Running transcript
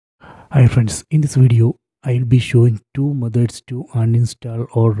Hi friends, in this video I'll be showing two methods to uninstall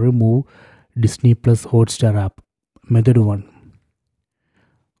or remove Disney Plus Hotstar app. Method 1.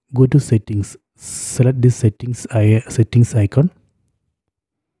 Go to settings, select this settings icon,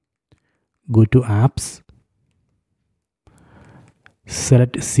 go to apps,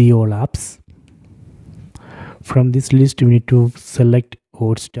 select see all apps. From this list we need to select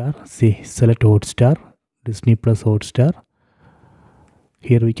Hotstar, select Hotstar, Disney Plus Hotstar.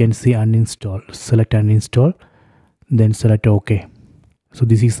 Here we can see uninstall, select uninstall, then select OK. So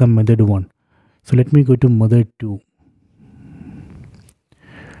this is the method 1. So let me go to method 2.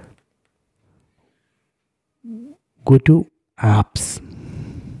 Go to apps,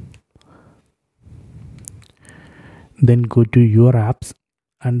 then go to your apps.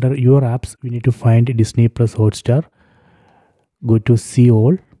 Under your apps we need to find Disney Plus Hotstar. Go to see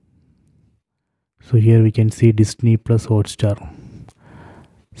all. So here we can see Disney Plus Hotstar.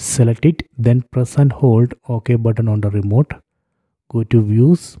 Select it, then press and hold OK button on the remote. Go to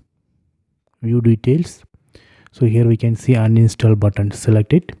views, view details. So here we can see uninstall button.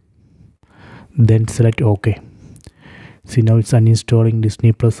 Select it, then select OK. See, now it's uninstalling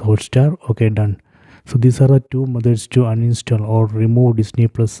Disney Plus Hotstar. OK, done. So these are the two methods to uninstall or remove Disney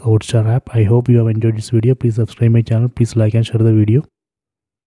Plus Hotstar app. I hope you have enjoyed this video. Please subscribe my channel. Please like and share the video.